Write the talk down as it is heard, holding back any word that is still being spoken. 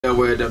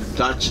where the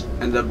Dutch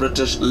and the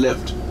British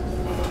lived.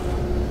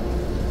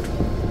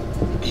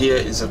 Here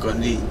in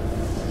Takoradi,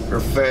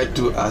 referred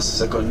to as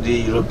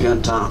Takoradi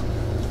European town.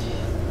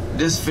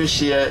 This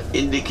fish here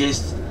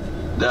indicates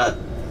that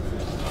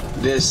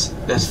there's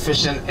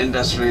fishing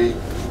industry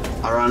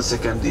around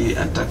Takoradi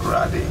and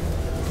Takoradi.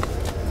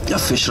 The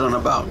fish run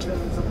about.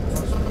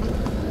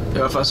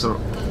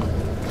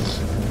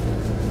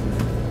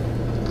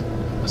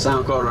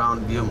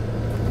 Around Bium.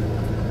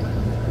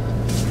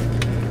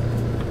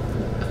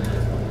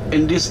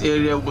 In this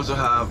area, we also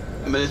have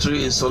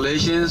military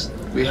installations.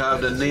 We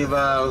have the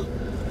naval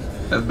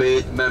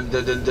base,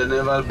 the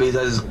naval base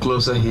that is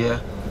closer here.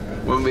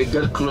 When we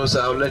get closer,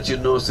 I'll let you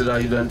know so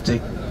that you don't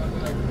take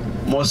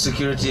more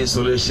security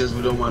installations.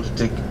 We don't want to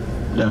take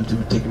them to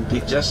be taking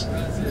pictures.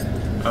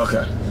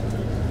 Okay.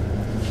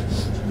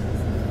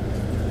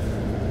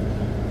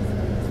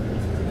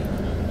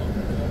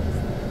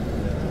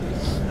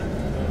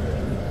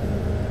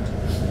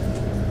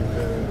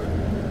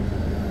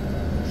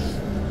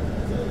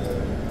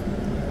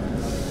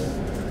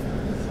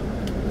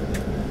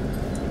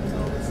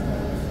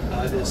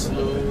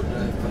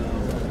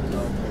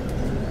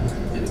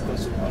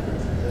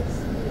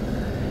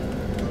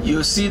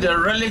 You see the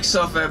relics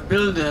of a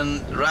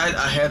building right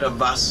ahead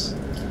of us.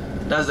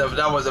 That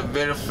was the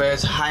very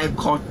first high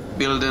court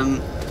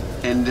building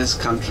in this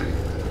country.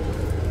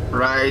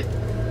 Right,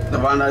 the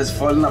one that is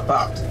falling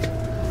apart.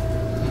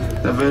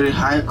 The very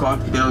high court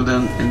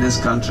building in this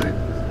country.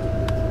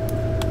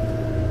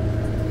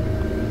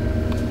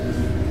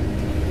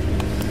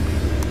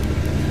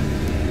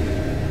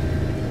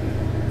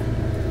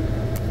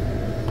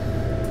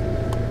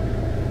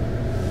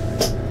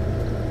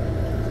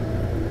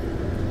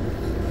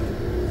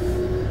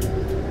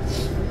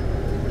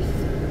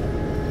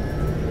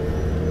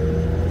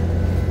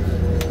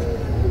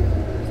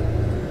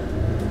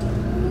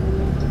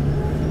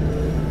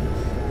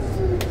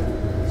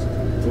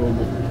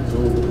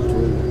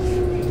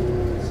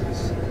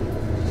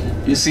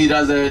 You see,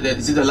 that's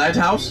the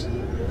lighthouse.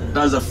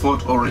 That's the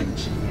Fort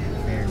Orange.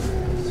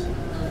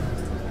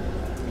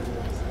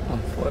 Oh,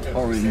 Fort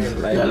Orange.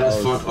 Yeah,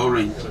 that's Fort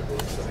Orange,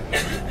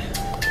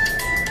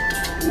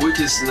 which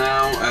is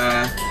now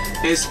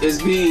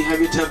it's being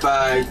inhabited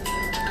by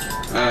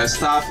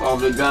staff of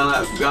the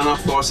Ghana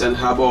Ports and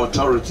Harbour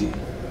Authority.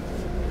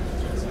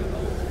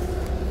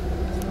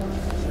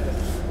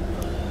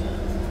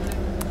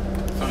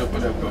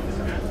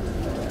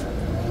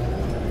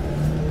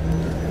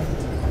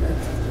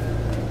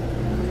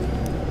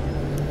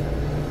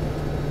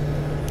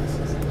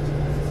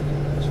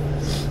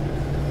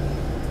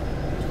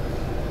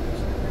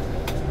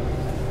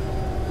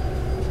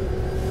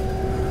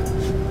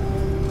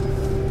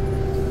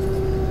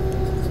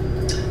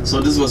 So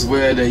this was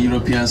where the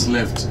Europeans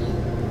lived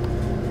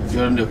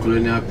during the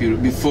colonial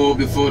period, before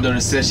the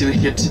recession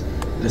hit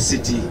the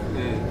city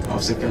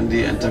of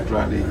Takoradi and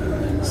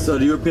Takoradi. So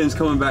the Europeans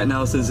coming back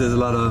now since there's a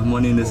lot of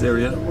money in this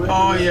area?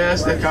 Oh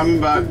yes, they're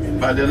coming back,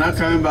 but they're not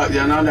coming back.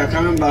 They're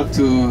coming back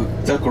to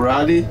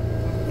Takoradi.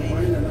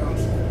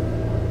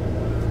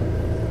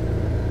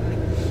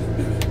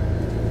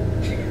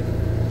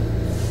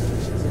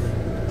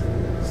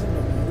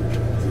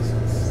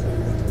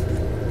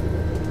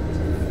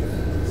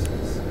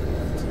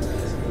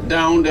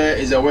 Down there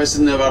is a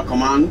Western Naval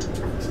Command,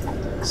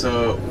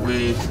 so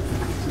we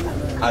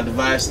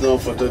advise no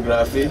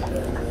photography.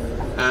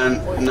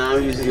 And now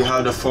you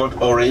have the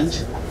Fort Orange.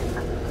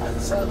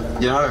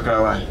 You know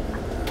how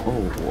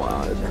Oh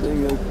wow,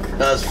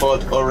 that's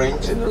Fort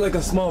Orange. It looks like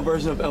a small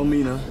version of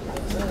Elmina.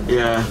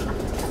 Yeah.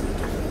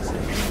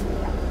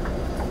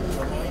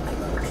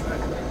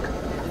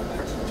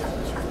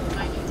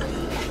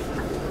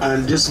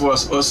 And this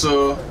was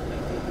also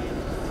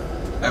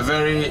a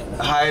very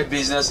high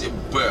business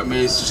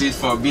street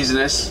for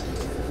business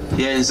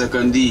here in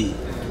Takoradi,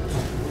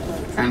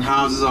 and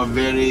houses of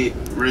very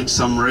rich,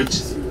 some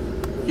rich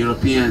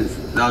Europeans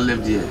that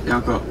lived here.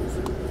 Yanko.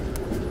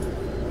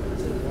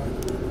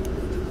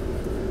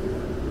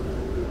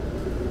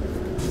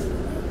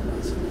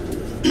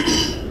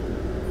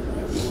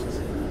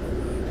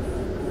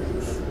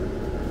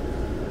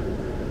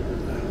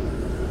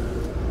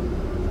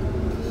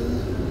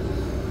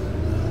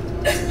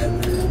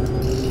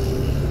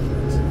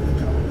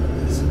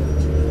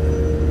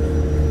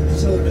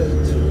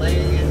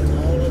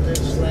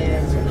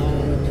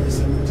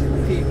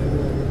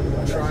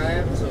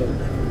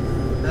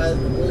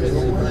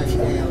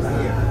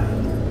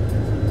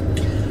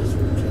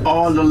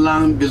 All the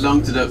land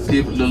belong to the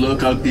people, the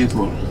local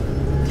people.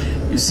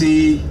 You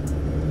see,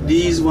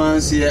 these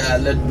ones here are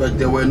led, but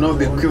they were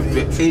not equipped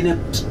with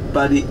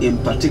anybody in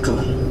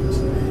particular.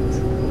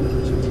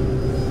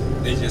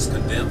 They just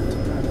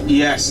condemned?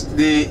 Yes,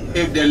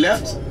 if they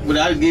left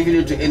without giving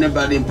it to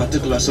anybody in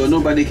particular, so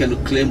nobody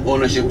can claim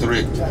ownership to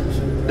it.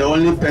 The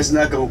only person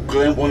that can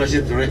claim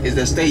ownership to it is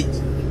the state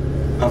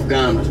of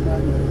Ghana.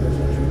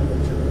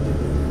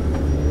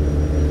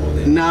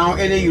 Now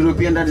any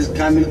European that is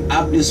coming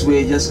up this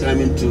way just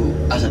coming to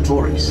as a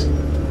tourist.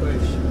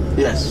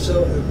 Yes.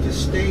 So if the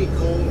state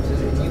owns it,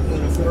 you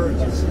want to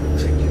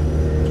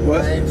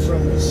What? Land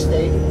from the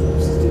state.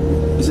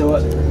 You say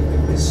what?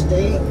 The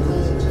state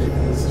owns it.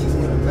 You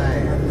want to buy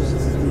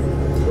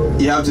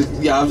it.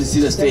 You have to see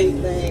the state.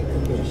 Land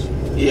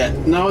Commission. Yeah.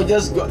 No,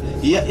 just go.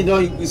 Yeah, you know,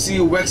 you see,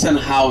 Works and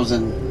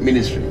Housing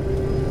Ministry.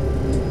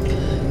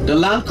 The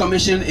Land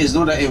Commission is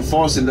not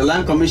enforcing. The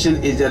Land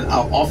Commission is an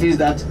office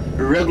that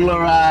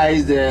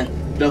regularizes the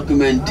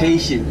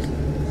documentation.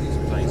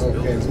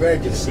 Okay,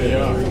 register.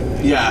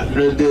 Yeah,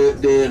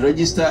 they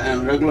register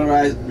and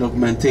regularize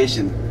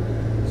documentation.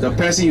 The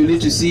person you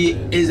need to see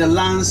is the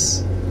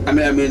lands. I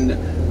mean,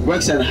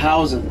 Works and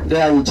Housing.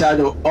 They are in charge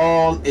of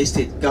all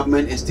estate,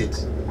 government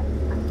estates.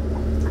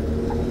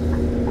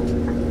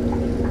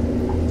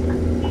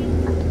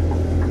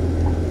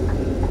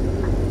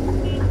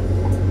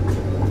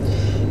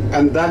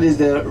 And that is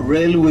the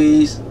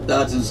railways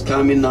that is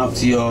coming up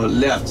to your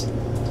left.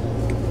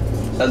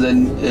 That's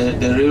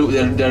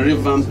the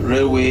revamped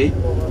railway,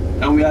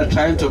 and we are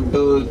trying to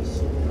build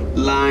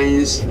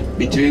lines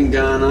between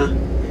Ghana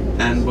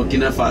and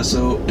Burkina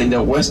Faso in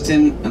the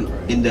western and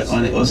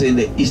also in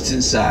the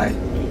eastern side.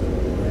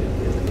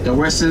 The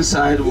western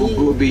side will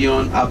go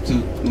beyond up to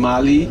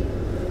Mali,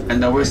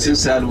 and the western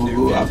side will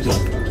go up to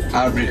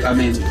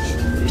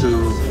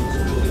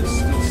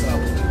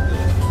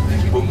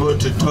we'll go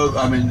to Togo,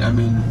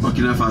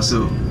 Burkina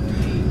Faso.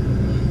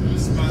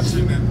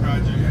 Sponsoring that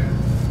project.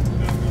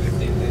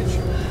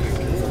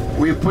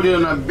 We put it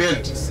on a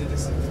bid.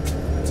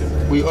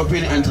 We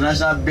open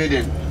international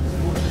bidding.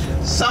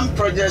 Some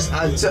projects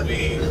are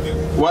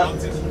what?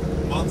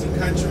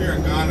 Multi-country or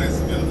Ghana is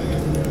building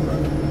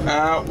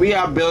it? We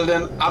are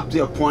building up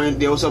to a point.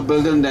 They're also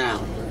building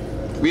down.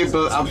 We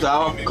build up to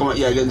our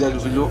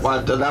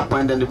at that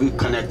point, then we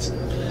connect.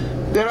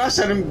 There are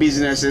certain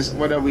businesses,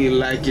 whether we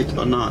like it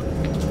or not,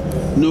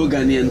 no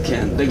Ghanaian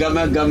can. The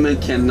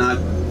government cannot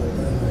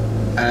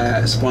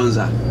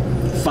sponsor,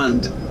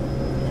 fund.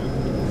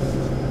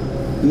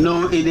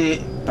 No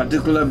any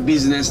particular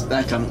business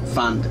that can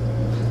fund.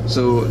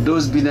 So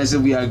those businesses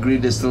we agree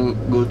they still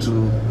go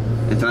to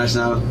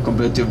international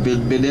competitive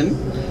bidding.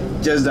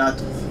 Just that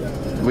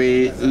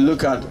we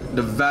look at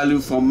the value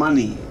for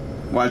money.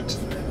 What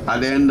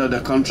at the end of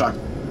the contract,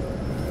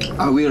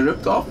 are we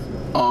ripped off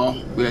or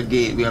we are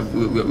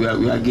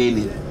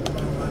gaining?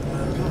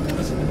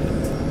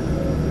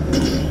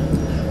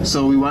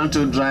 So we want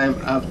to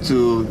drive up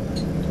to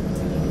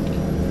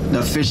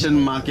the fish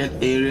market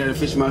area,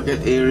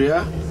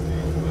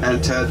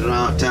 and turn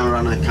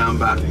around and come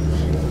back.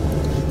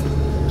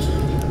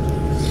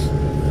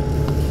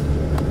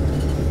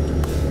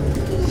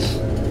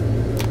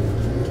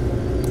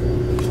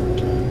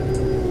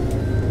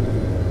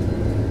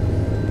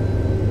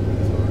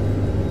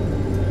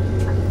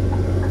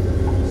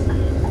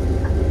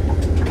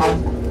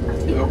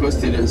 You go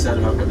stay inside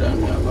of Magadam.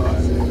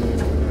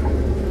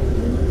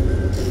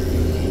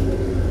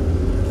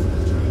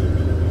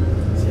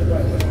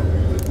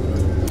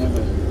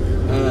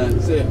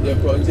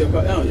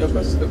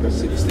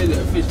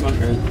 Fish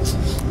market.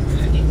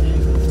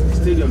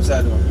 Stadium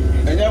side.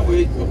 And that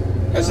way,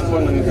 that's a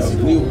one new.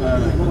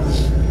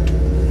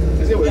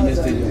 Is it in the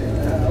stadium?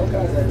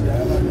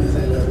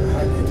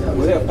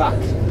 We're back.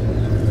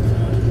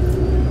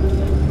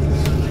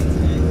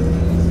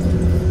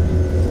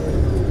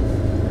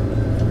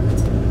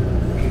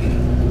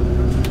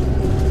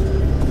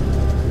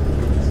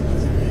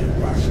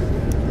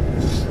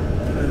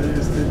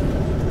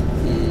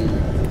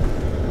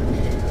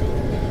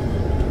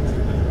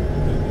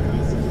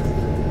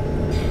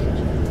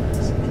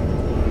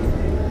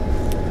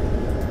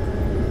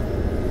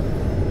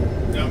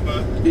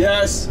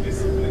 Yes.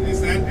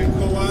 Is that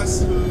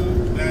ECOWAS who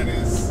that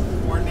is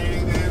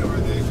coordinating that, or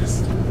are they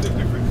just the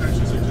different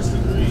countries are just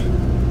agreeing?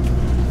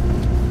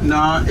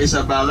 No, it's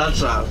a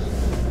bilateral.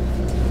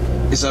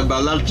 It's a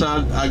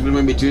bilateral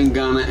agreement between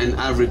Ghana and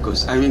Ivory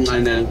Coast. And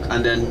then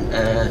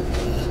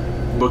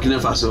Burkina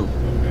Faso.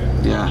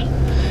 Okay. Yeah.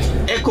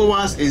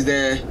 ECOWAS is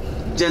the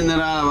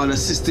general of the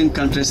 16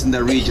 countries in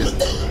the region.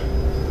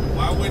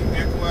 Why wouldn't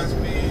ECOWAS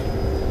be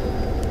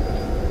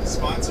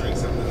sponsoring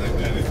something like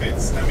that? If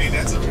it's, I mean,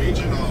 that's a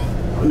regional.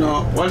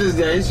 No, what is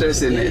their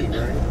interest in it?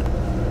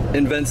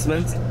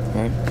 Investment.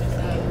 Right.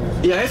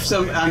 Yeah, if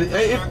some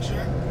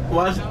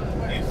what?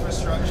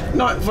 Infrastructure.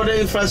 No, for the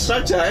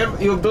infrastructure,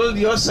 you build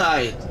your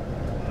side.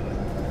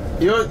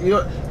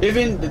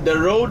 Even the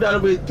road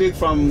that we take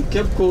from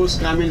Cape Coast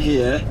coming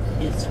here.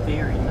 It's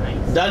very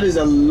nice. That is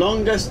the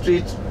longest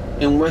street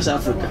in West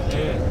Africa.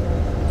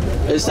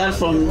 It starts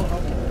from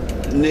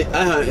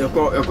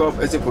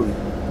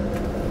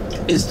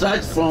it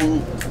starts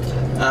from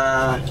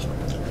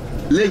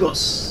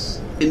Lagos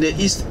in the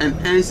east and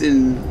ends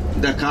in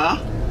Dakar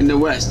in the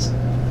west,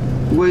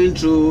 going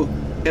through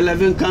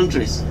 11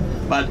 countries.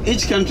 But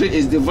each country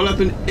is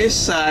developing its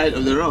side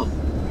of the road.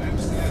 I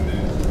understand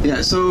that.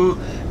 Yeah, so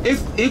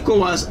if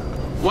ECOWAS,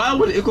 why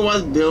would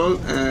ECOWAS build,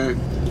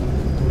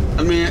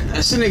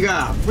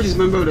 Senegal, which is a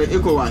member of the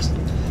ECOWAS,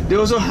 they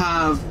also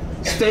have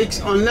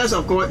stakes, unless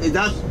of course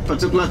that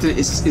particular thing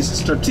is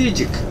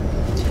strategic.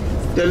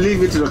 they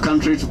leave it to the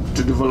country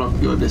to develop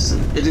your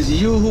destiny. It is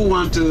you who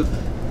want to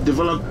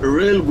develop a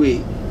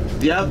railway.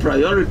 Their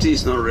priority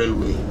is not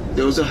railway.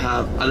 They also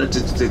have other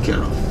things to take care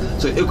of.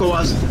 So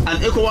ECOWAS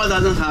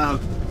doesn't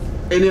have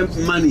any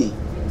money,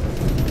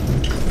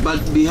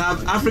 but we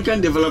have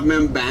African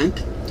Development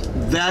Bank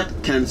that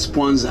can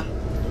sponsor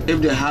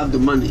if they have the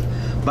money.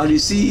 But you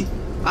see,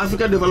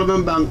 African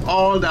Development Bank,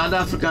 all the other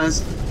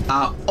Africans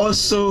are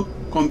also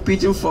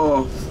competing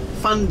for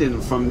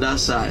funding from that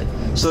side.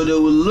 So they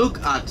will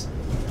look at,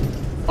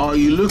 or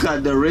you look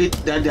at the rate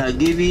that they are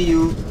giving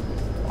you,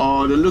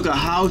 or they look at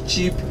how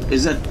cheap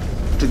is it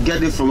to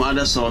get it from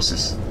other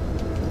sources.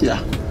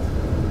 Yeah.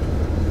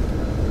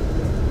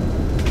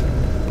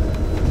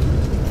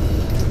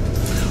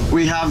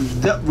 We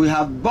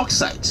have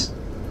bauxite.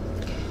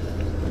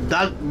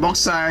 That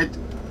bauxite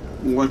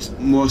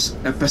was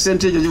a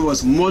percentage of it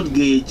was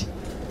mortgaged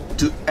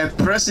to a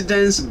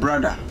president's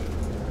brother.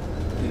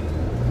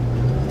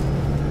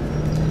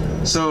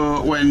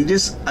 So when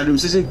this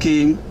administration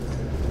came,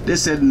 they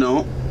said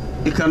no,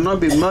 it cannot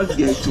be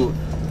mortgaged to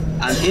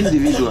an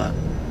individual.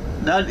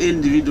 That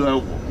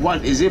individual,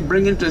 what is it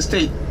bringing to the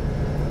state?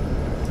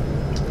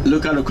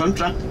 Look at the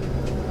contract,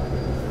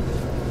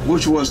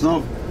 which was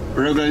not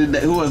regularly,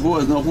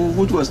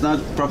 which was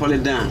not properly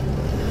done.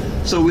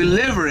 So we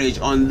leverage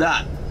on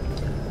that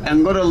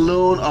and got a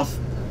loan of,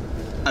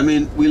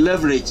 we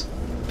leveraged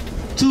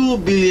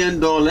 $2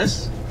 billion,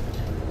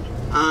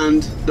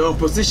 and the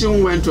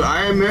opposition went to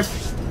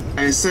IMF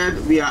and said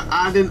we are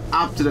adding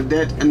up to the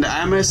debt, and the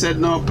IMF said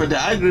no, per the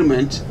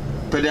agreement,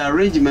 per the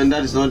arrangement,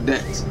 that is not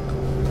debt.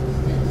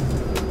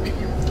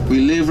 We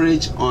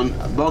leverage on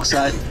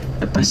bauxite,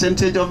 a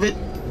percentage of it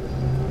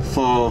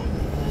for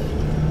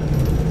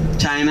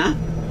China,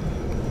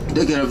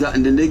 take care of that,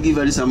 and then they give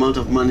us this amount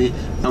of money,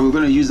 and we're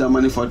going to use that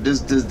money for this.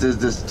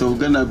 So we're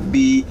going to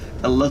be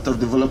a lot of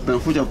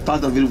development, which a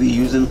part of it will be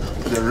using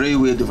for the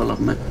railway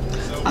development.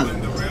 So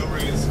when the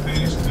railway is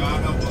finished,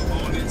 Ghana will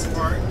own its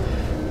part?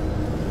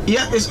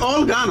 Yeah, it's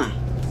all Ghana.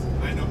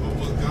 I know, but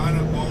will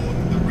Ghana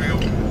own the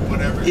railway,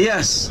 whatever?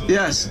 Yes,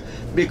 yes,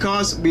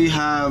 because we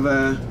have,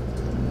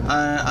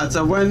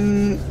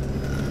 when,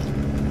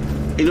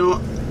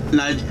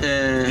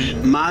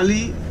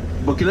 Mali,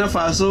 Burkina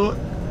Faso,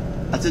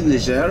 I think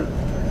Niger,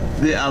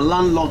 they are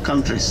landlocked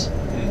countries.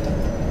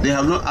 They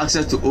have no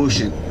access to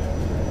ocean.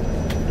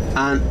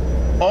 And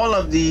all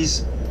of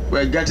these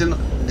were getting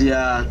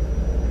their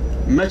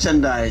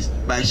merchandise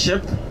by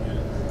ship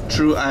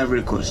through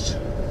Ivory Coast.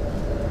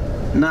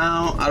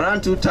 Now,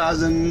 around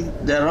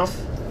 2000 thereof,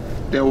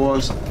 there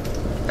was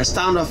a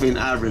standoff in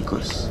Ivory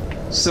Coast.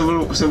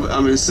 Civil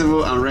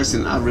unrest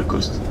in Ivory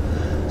Coast.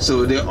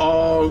 So they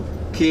all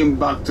came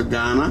back to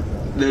Ghana.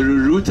 They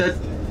rerouted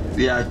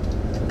their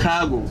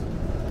cargo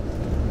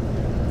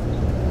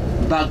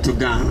back to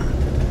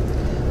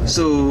Ghana.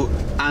 So,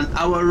 and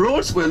our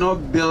roads were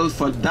not built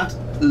for that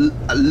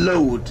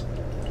load,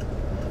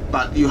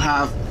 but you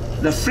have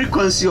the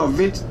frequency of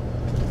it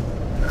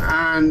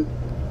and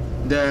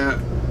the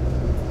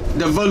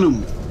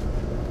volume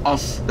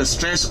of the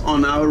stress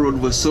on our road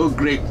was so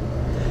great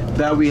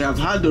that we have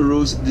had the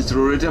roads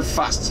deteriorated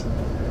fast,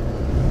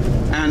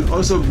 and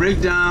also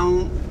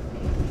breakdown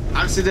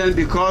accident,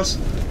 because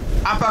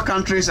upper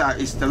countries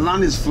the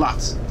land is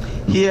flat,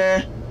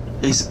 here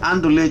is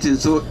undulating,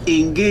 so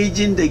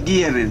engaging the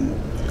gearing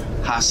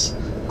has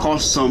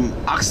caused some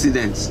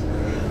accidents.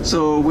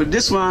 So with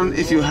this one,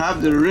 if you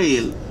have the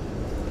rail,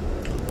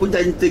 which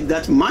doesn't take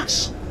that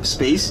much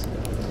space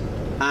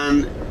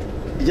and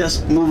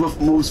just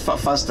moves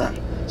faster,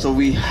 so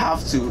we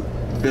have to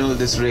build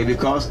this rail,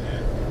 because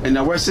in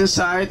the western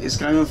side it's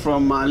coming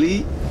from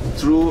Mali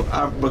through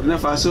Burkina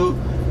Faso,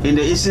 in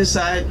the eastern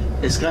side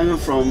it's coming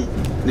from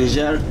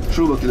Niger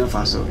through Burkina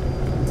Faso.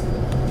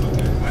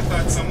 Okay.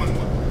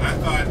 I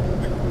thought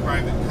the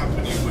private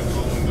company would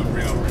own the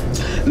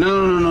railroad. No.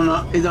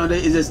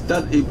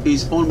 It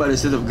is owned by the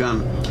state of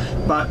Ghana,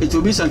 but it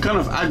will be some kind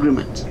of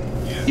agreement.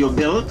 Yeah. You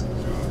build,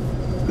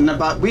 sure.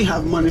 But we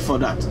have money for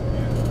that.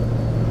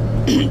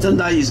 Yeah.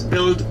 That is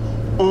built,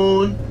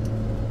 own,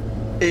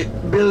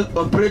 build,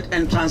 operate,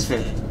 and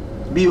transfer.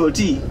 BOT.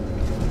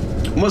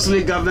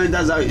 Mostly government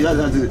does that.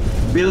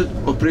 Build,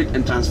 operate,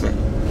 and transfer.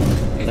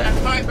 Is that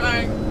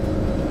pipeline?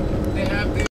 They have the